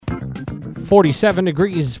47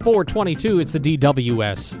 degrees, 422. It's the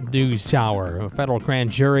DWS News Hour. A federal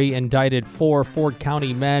grand jury indicted 4 Ford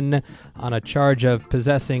County men on a charge of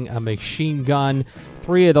possessing a machine gun.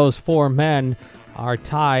 3 of those 4 men are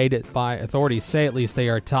tied, by authorities say at least they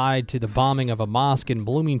are tied to the bombing of a mosque in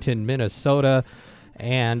Bloomington, Minnesota,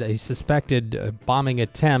 and a suspected bombing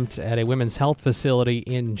attempt at a women's health facility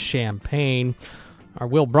in Champaign. Our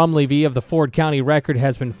Will Brumleve of the Ford County Record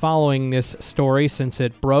has been following this story since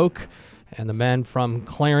it broke, and the men from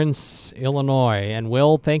Clarence, Illinois. And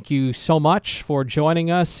Will, thank you so much for joining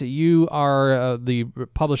us. You are the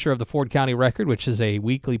publisher of the Ford County Record, which is a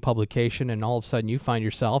weekly publication, and all of a sudden you find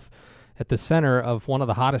yourself at the center of one of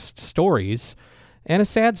the hottest stories, and a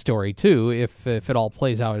sad story too, if it all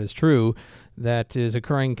plays out as true, that is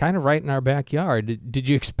occurring kind of right in our backyard. Did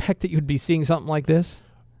you expect that you'd be seeing something like this?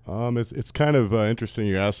 It's kind of interesting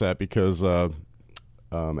you asked that because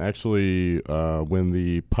actually when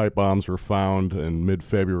the pipe bombs were found in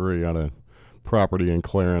mid-February on a property in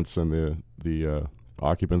Clarence, and the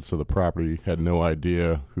occupants of the property had no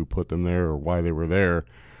idea who put them there or why they were there,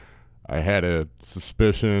 I had a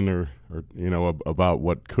suspicion or about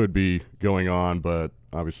what could be going on, but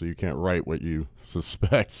obviously you can't write what you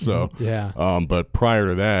suspect. So yeah. But prior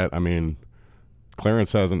to that, I mean,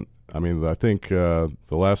 Clarence hasn't. I mean, I think the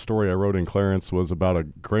last story I wrote in Clarence was about a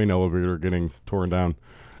grain elevator getting torn down.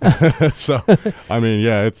 So, I mean,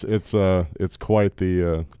 yeah, it's quite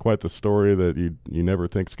the story that you never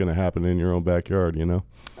think's going to happen in your own backyard, you know.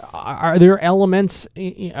 Are there elements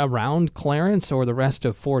around Clarence or the rest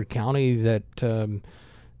of Ford County that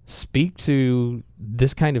speak to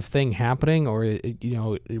this kind of thing happening, or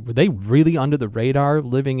were they really under the radar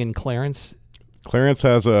living in Clarence? Clarence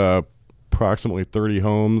has approximately 30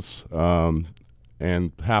 homes,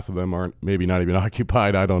 and half of them aren't, maybe not even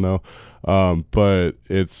occupied. I don't know. But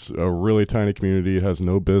it's a really tiny community. It has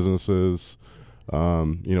no businesses.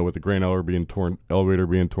 With the grain elevator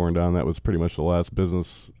being torn down, that was pretty much the last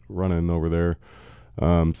business running over there.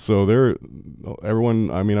 So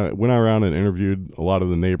everyone, I mean, I went around and interviewed a lot of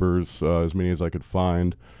the neighbors, as many as I could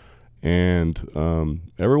find. And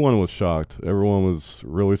everyone was shocked. Everyone was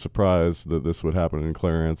really surprised that this would happen in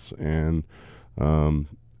Clarence. And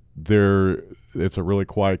it's a really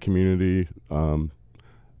quiet community.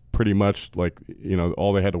 Pretty much like,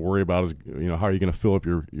 all they had to worry about is, how are you going to fill up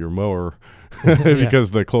your mower? Because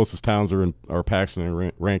the closest towns are Paxton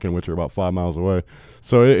and Rankin, which are about 5 miles away.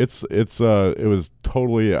 So it was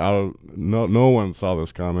totally out of, no one saw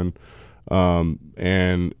this coming.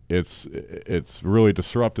 And it's really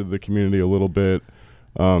disrupted the community a little bit.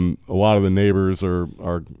 A lot of the neighbors are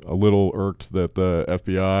a little irked that the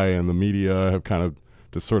FBI and the media have kind of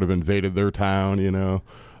just sort of invaded their town,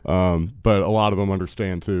 but a lot of them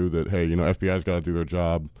understand too that, hey, FBI's got to do their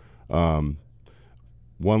job.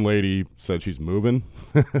 One lady said she's moving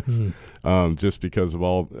just because of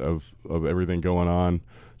all of everything going on.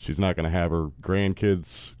 She's not going to have her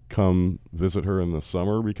grandkids come visit her in the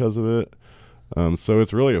summer because of it. So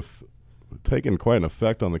it's really taken quite an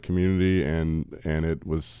effect on the community, and it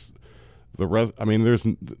was the rest. I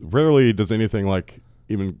mean, rarely does anything like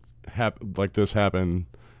this happen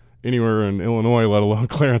anywhere in Illinois, let alone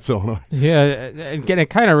Clarence, Illinois. Yeah, again,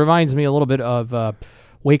 it kind of reminds me a little bit of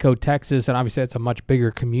Waco, Texas, and obviously that's a much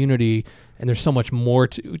bigger community, and there's so much more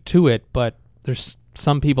to it, but there's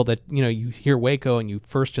some people that, you hear Waco and you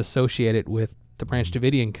first associate it with the Branch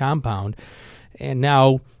Davidian compound, and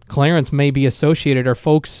now Clarence may be associated. Are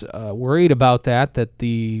folks worried about that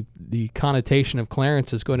the connotation of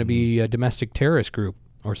Clarence is going to be a domestic terrorist group,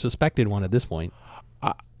 or suspected one at this point?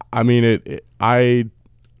 I mean,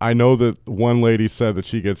 I know that one lady said that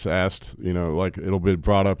she gets asked, like it'll be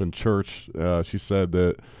brought up in church. She said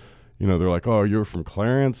that, they're like, oh, you're from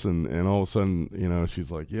Clarence? And all of a sudden,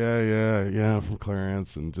 she's like, yeah, I'm from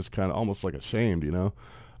Clarence, and just kind of almost like ashamed,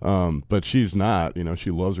 but she's not,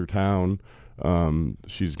 she loves her town.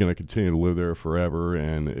 She's going to continue to live there forever.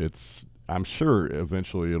 And I'm sure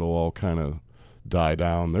eventually it'll all kind of die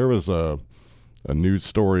down. There was a news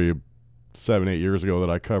story 7-8 years ago that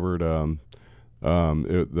I covered,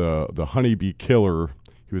 the honeybee killer.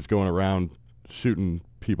 He was going around shooting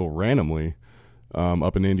people randomly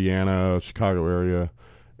up in Indiana, Chicago area,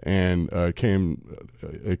 and it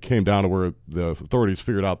came down to where the authorities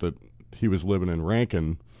figured out that he was living in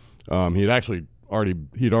Rankin. He'd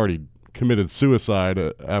already committed suicide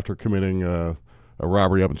after committing a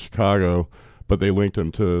robbery up in Chicago, but they linked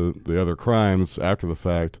him to the other crimes after the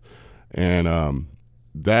fact, and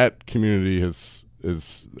that community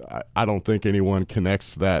I don't think anyone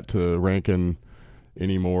connects that to Rankin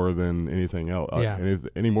any more than anything else. Yeah.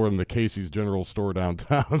 Any more than the Casey's General Store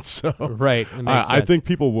downtown. So Right. It makes I sense. think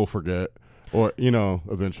people will forget, or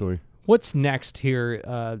eventually. What's next here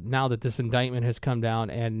now that this indictment has come down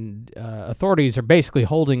and authorities are basically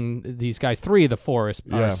holding these guys? 3 of the 4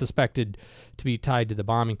 are suspected to be tied to the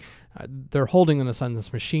bombing. They're holding them on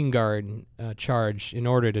this machine gun charge in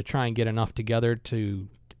order to try and get enough together to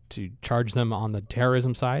charge them on the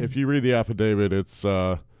terrorism side. If you read the affidavit, it's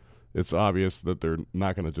obvious that they're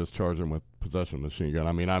not going to just charge them with possession of a machine gun.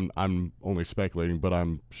 I mean, I'm only speculating, but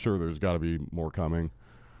I'm sure there's got to be more coming.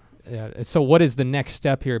 So what is the next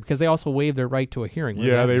step here? Because they also waived their right to a hearing.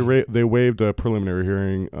 They waived a preliminary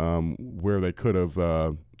hearing where they could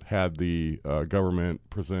have had the government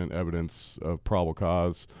present evidence of probable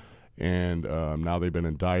cause, and now they've been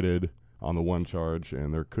indicted on the one charge,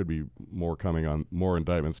 and there could be more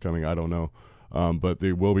indictments coming. I don't know, but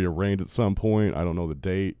they will be arraigned at some point. I don't know the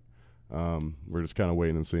date. We're just kind of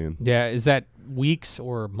waiting and seeing. Yeah, is that weeks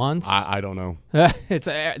or months? I don't know.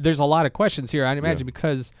 There's a lot of questions here. I'd imagine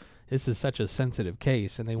because this is such a sensitive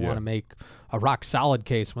case, and they want to make a rock solid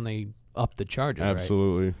case when they up the charges.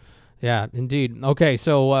 Absolutely. Right? Yeah, indeed. Okay,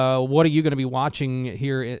 so what are you going to be watching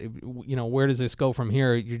here? Where does this go from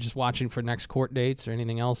here? You're just watching for next court dates or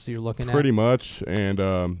anything else you're looking at? Pretty much, and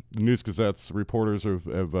the News Gazette's reporters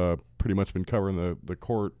have pretty much been covering the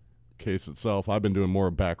court case itself. I've been doing more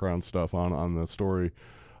background stuff on the story,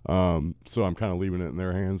 so I'm kind of leaving it in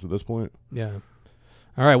their hands at this point. Yeah.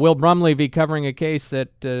 All right, Will Brumleve covering a case that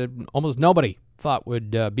almost nobody thought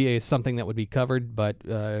would be something that would be covered, but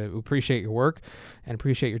we appreciate your work and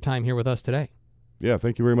appreciate your time here with us today. Yeah,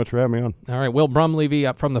 thank you very much for having me on. All right, Will Brumleve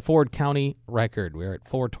up from the Ford County Record. We're at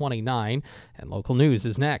 4:29, and local news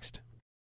is next.